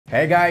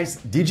Hey guys,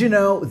 did you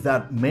know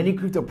that many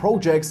crypto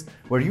projects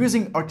were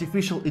using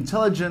artificial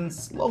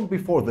intelligence long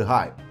before the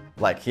hype?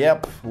 Like,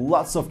 yep,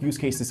 lots of use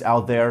cases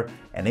out there,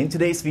 and in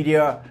today's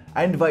video,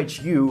 I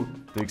invite you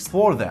to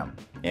explore them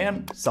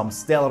and some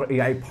stellar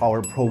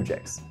AI-powered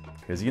projects.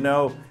 Because you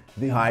know,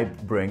 the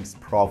hype brings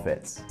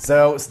profits.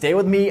 So stay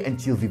with me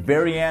until the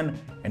very end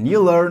and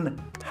you'll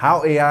learn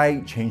how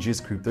AI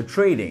changes crypto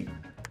trading,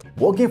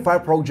 what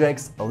GameFi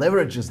projects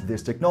leverages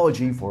this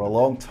technology for a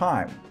long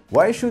time,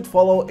 why you should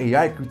follow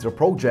AI crypto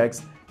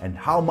projects, and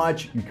how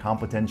much you can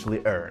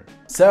potentially earn.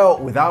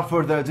 So without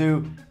further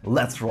ado,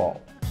 let's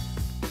roll.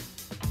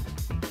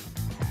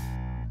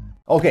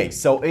 Okay,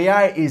 so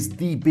AI is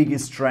the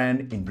biggest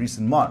trend in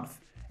recent months,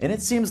 and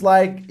it seems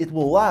like it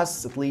will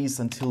last at least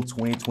until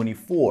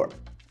 2024.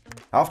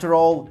 After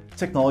all,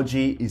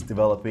 technology is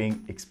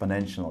developing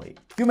exponentially.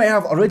 You may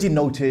have already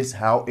noticed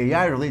how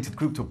AI-related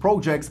crypto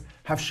projects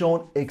have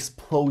shown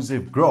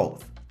explosive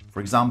growth. For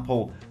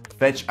example,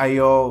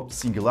 Fetch.io,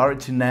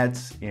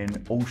 SingularityNet,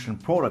 and Ocean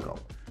Protocol,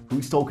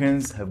 whose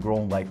tokens have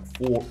grown like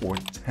 4 or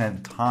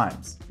 10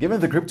 times.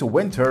 Given the crypto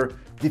winter,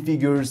 the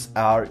figures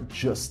are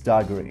just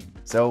staggering.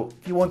 So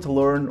if you want to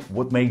learn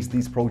what makes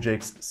these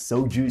projects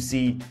so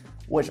juicy,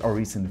 watch our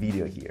recent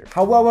video here.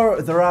 However,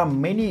 there are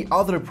many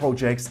other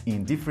projects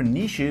in different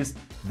niches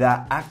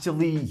that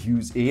actively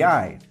use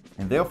AI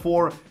and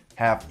therefore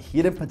have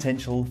hidden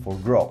potential for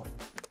growth.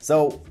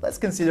 So let's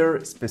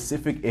consider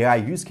specific AI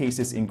use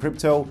cases in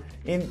crypto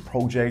in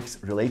projects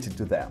related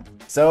to them.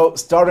 So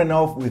starting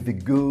off with the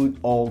good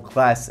old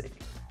classic,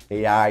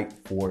 AI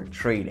for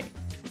trading.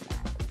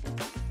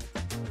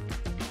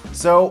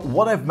 So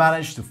what I've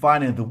managed to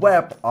find in the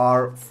web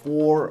are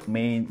 4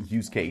 main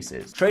use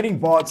cases. Trading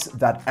bots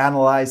that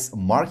analyze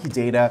market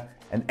data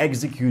and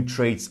execute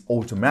trades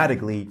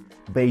automatically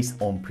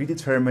based on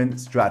predetermined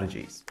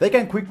strategies. They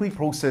can quickly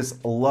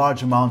process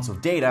large amounts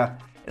of data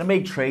and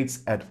make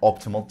trades at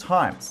optimal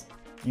times,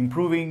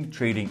 improving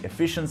trading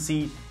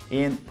efficiency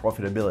and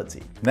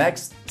profitability.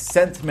 Next,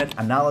 sentiment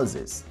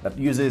analysis that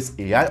uses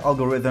AI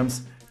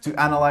algorithms to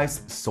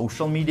analyze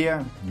social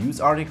media,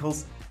 news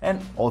articles,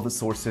 and other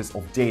sources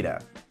of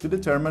data to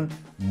determine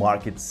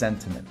market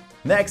sentiment.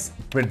 Next,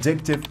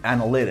 predictive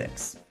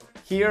analytics.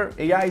 Here,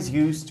 AI is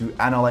used to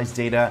analyze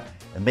data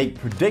and make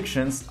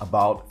predictions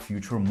about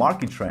future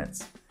market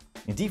trends.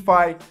 In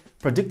DeFi,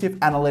 predictive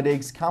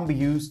analytics can be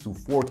used to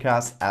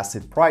forecast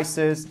asset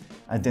prices,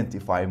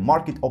 identify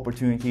market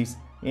opportunities,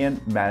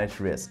 and manage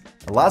risk.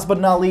 And last but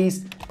not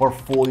least,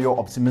 portfolio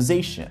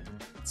optimization.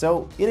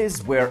 So it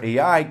is where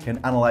AI can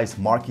analyze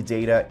market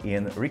data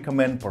and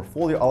recommend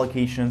portfolio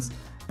allocations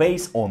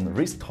based on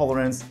risk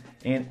tolerance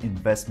and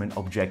investment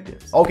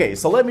objectives. Okay,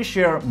 so let me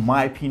share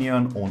my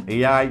opinion on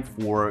AI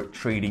for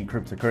trading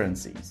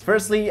cryptocurrencies.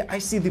 Firstly, I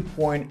see the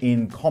point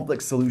in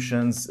complex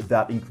solutions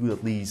that include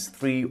at least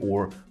 3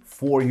 or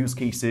 4 use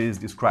cases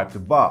described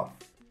above.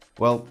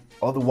 Well,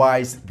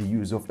 otherwise, the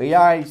use of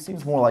AI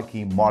seems more like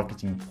a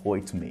marketing ploy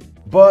to me.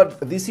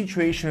 But the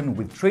situation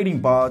with trading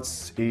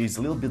bots is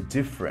a little bit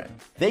different.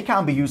 They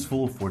can be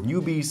useful for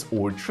newbies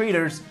or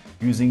traders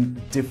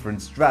using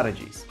different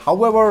strategies.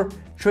 However,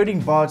 trading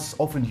bots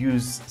often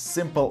use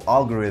simple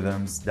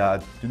algorithms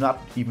that do not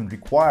even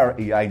require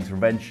AI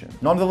intervention.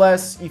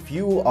 Nonetheless, if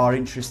you are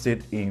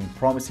interested in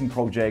promising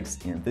projects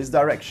in this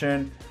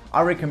direction,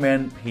 I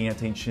recommend paying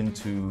attention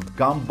to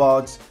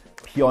Gumbot,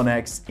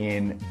 Pionex,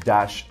 and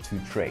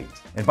Dash2Trade.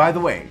 And by the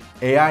way,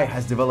 AI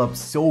has developed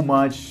so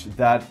much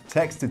that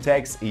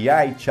text-to-text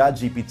AI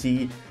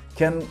ChatGPT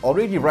can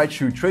already write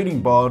you a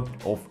trading bot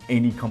of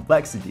any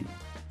complexity.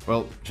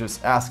 Well,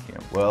 just ask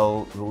him.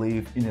 Well, we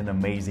live in an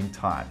amazing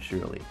time,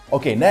 surely.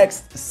 Okay,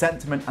 next,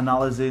 sentiment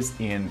analysis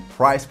and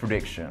price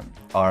prediction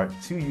are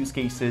 2 use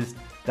cases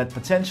that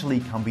potentially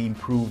can be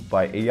improved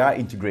by AI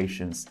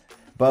integrations.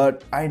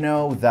 But I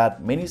know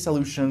that many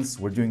solutions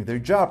were doing their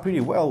job pretty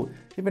well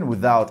even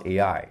without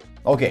AI.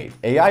 Okay,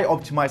 AI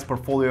optimized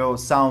portfolio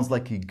sounds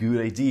like a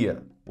good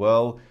idea.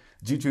 Well,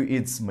 due to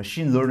its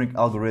machine learning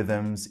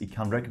algorithms, it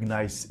can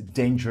recognize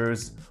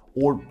dangers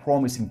or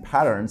promising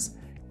patterns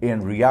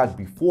and react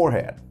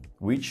beforehand,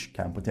 which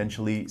can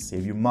potentially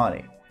save you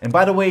money. And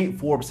by the way,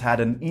 Forbes had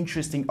an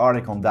interesting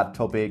article on that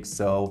topic,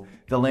 so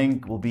the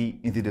link will be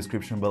in the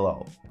description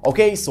below.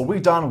 Okay, so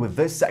we're done with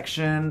this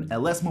section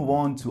and let's move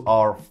on to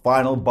our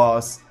final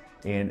boss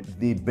and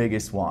the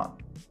biggest one,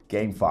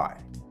 GameFi.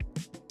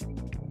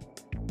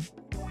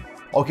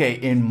 Okay,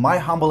 in my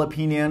humble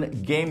opinion,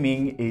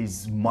 gaming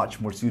is much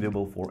more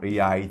suitable for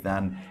AI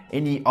than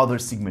any other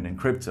segment in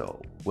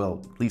crypto.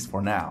 Well, at least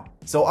for now.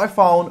 So I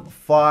found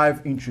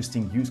 5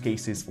 interesting use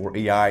cases for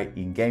AI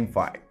in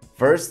GameFi.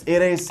 First,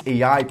 it is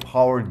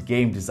AI-powered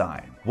game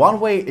design. One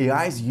way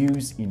AI is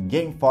used in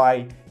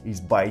GameFi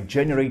is by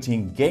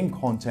generating game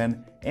content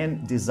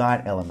and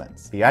design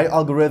elements. AI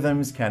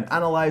algorithms can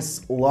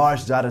analyze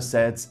large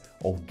datasets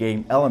of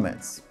game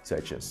elements,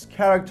 such as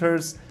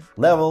characters,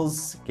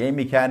 levels, game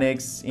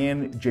mechanics,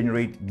 and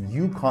generate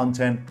new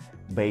content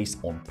based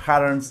on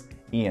patterns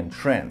and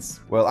trends.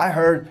 Well, I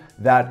heard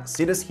that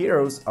SIDUS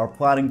Heroes are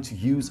planning to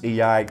use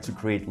AI to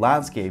create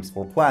landscapes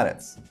for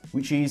planets,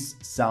 which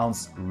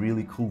sounds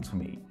really cool to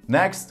me.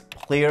 Next,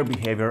 player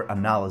behavior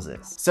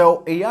analysis.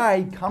 So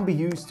AI can be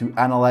used to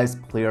analyze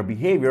player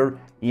behavior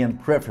and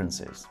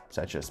preferences,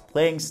 such as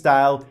playing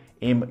style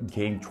and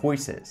game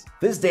choices.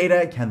 This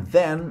data can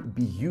then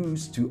be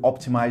used to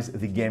optimize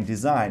the game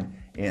design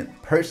and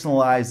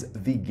personalize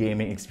the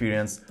gaming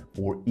experience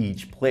for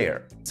each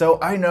player. So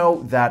I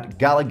know that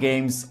Gala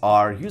Games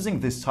are using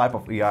this type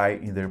of AI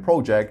in their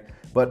project,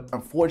 but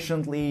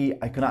unfortunately,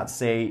 I cannot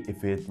say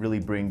if it really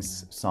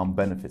brings some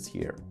benefits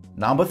here.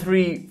 Number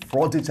 3,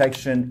 fraud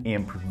detection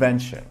and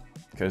prevention.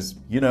 Because,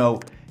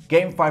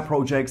 GameFi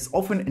projects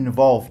often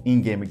involve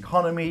in-game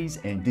economies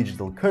and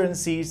digital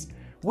currencies,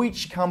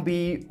 which can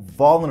be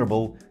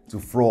vulnerable to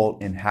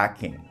fraud and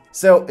hacking.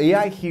 So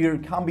AI here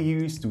can be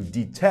used to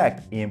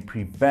detect and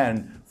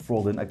prevent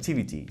fraudulent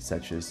activity,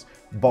 such as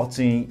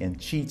botting and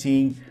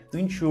cheating, to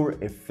ensure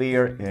a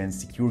fair and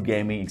secure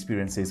gaming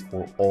experiences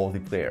for all the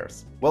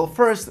players. Well,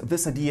 first,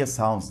 this idea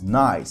sounds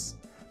nice,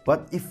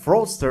 but if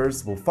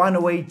fraudsters will find a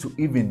way to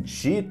even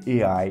cheat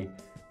AI,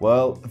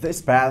 well,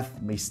 this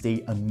path may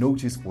stay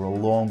unnoticed for a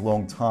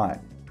long time.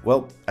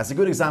 Well, as a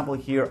good example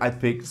here, I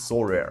pick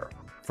Sorare.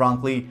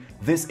 Frankly,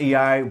 this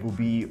AI will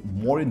be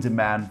more in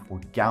demand for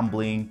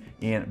gambling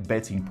and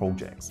betting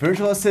projects.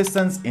 Virtual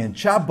assistants and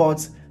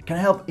chatbots can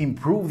help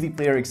improve the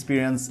player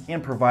experience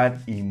and provide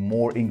a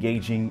more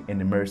engaging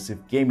and immersive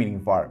gaming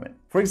environment.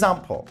 For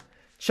example,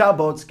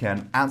 chatbots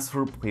can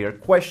answer player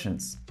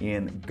questions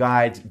and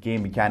guide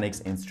game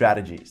mechanics and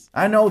strategies.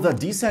 I know that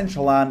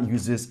Decentraland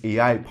uses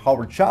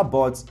AI-powered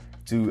chatbots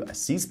to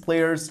assist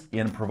players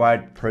and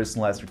provide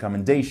personalized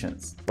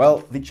recommendations.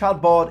 Well, the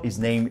chatbot is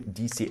named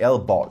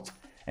DCL Bot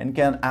and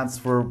can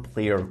answer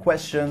player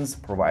questions,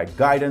 provide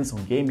guidance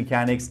on game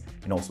mechanics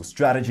and also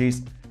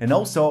strategies, and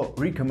also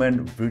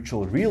recommend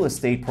virtual real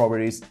estate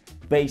properties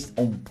based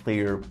on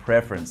player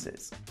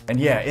preferences. And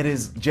yeah, it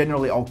is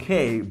generally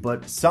okay,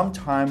 but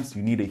sometimes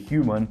you need a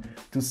human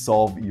to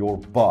solve your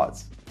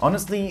bots.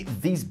 Honestly,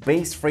 these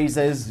base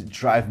phrases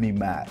drive me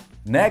mad.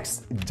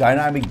 Next,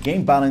 dynamic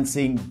game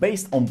balancing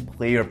based on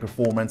player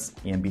performance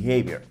and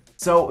behavior.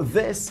 So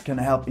this can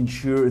help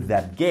ensure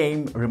that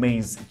game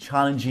remains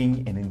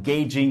challenging and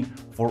engaging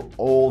for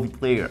all the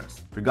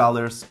players,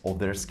 regardless of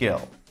their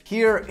skill.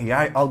 Here,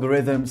 AI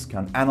algorithms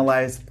can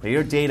analyze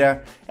player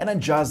data and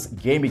adjust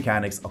game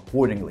mechanics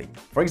accordingly.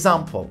 For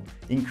example,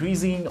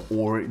 increasing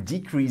or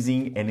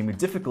decreasing enemy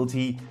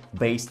difficulty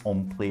based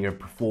on player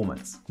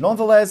performance.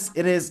 Nonetheless,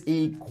 it is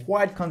a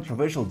quite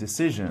controversial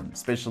decision,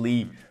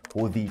 especially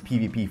for the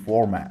PvP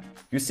format.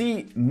 You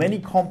see, many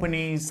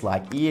companies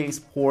like EA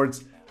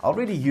Sports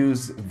already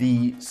use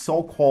the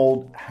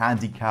so-called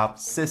handicap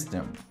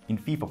system in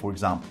FIFA, for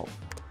example.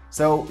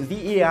 So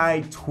the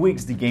AI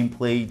tweaks the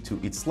gameplay to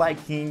its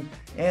liking,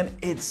 and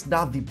it's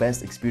not the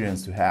best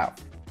experience to have.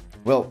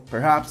 Well,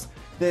 perhaps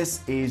this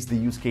is the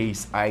use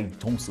case I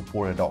don't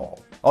support at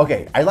all.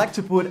 Okay, I like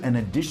to put an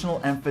additional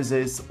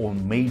emphasis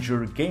on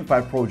major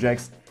GameFi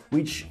projects,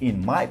 which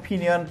in my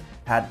opinion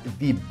had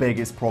the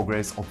biggest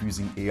progress of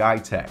using AI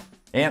tech.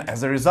 And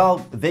as a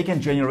result, they can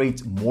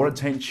generate more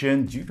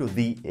attention due to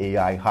the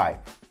AI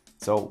hype.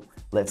 So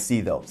let's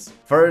see those.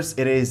 First,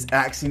 it is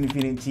Axie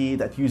Infinity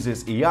that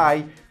uses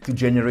AI to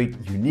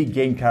generate unique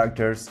game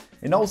characters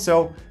and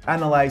also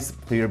analyze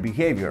player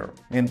behavior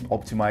and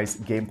optimize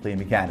gameplay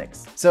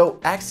mechanics. So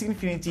Axie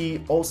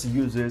Infinity also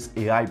uses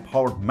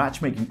AI-powered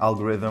matchmaking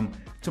algorithm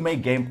to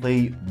make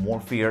gameplay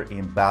more fair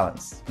and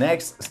balanced.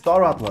 Next,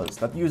 Star Atlas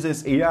that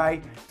uses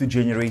AI to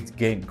generate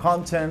game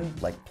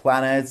content like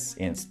planets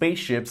and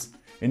spaceships,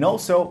 and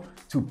also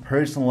to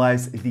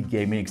personalize the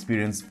gaming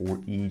experience for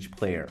each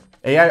player.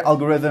 AI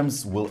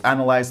algorithms will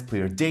analyze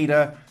player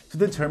data to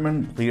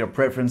determine player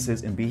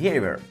preferences and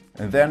behavior,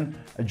 and then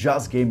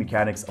adjust game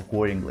mechanics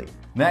accordingly.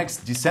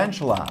 Next,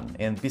 Decentraland,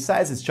 and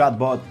besides its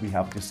chatbot we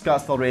have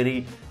discussed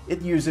already,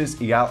 it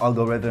uses AI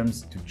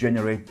algorithms to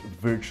generate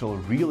virtual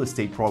real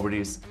estate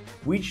properties,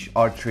 which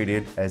are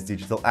treated as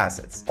digital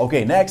assets.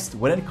 Okay, next,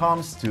 when it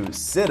comes to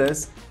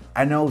SIDUS,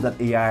 I know that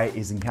AI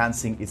is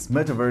enhancing its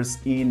metaverse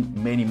in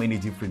many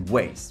different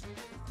ways.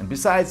 And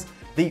besides,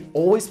 they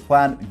always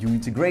plan new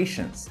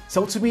integrations.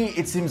 So to me,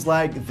 it seems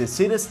like the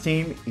SIDUS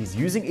team is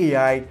using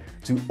AI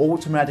to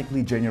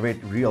automatically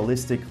generate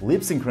realistic lip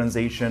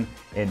synchronization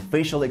and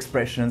facial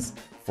expressions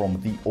from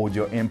the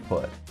audio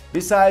input.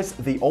 Besides,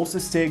 they also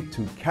stick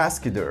to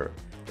Cascadeur,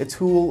 a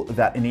tool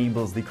that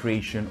enables the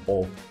creation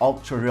of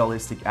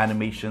ultra-realistic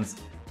animations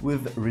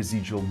with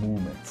residual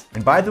movements.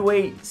 And by the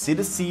way,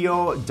 SIDUS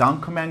CEO Dan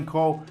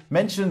Komenko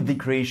mentioned the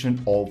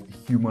creation of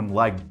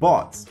human-like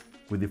bots,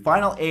 with the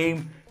final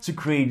aim to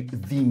create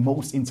the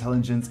most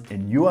intelligent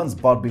and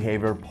nuanced bot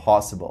behavior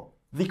possible.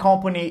 The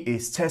company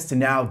is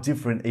testing out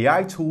different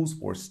AI tools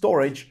for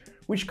storage,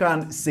 which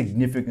can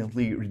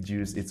significantly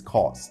reduce its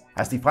cost.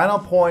 As the final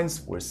points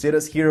for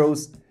SIDUS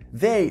Heroes,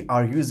 they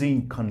are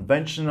using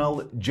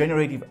conventional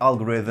generative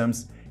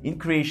algorithms in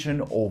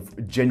creation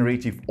of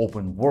generative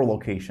open world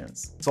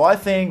locations. So I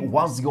think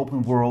once the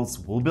open worlds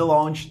will be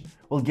launched,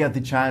 we'll get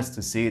the chance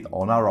to see it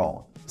on our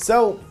own.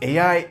 So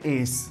AI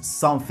is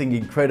something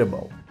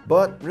incredible,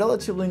 but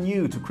relatively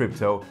new to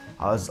crypto,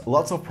 as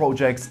lots of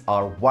projects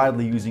are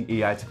widely using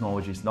AI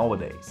technologies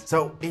nowadays.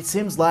 So it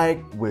seems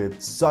like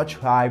with such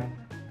hype,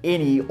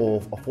 any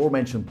of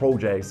aforementioned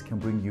projects can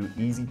bring you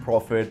easy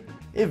profit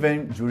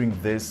even during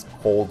this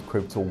cold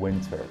crypto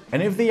winter.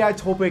 And if the AI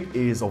topic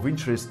is of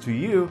interest to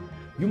you,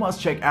 you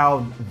must check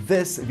out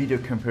this video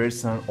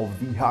comparison of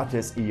the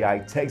hottest AI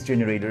text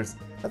generators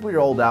that we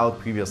rolled out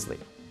previously.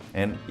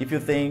 And if you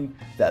think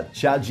that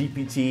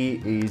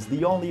ChatGPT is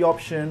the only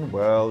option,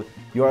 well,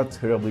 you are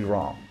terribly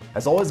wrong.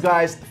 As always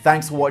guys,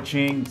 thanks for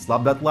watching,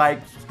 slap that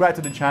like, subscribe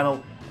to the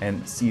channel,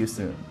 and see you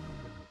soon.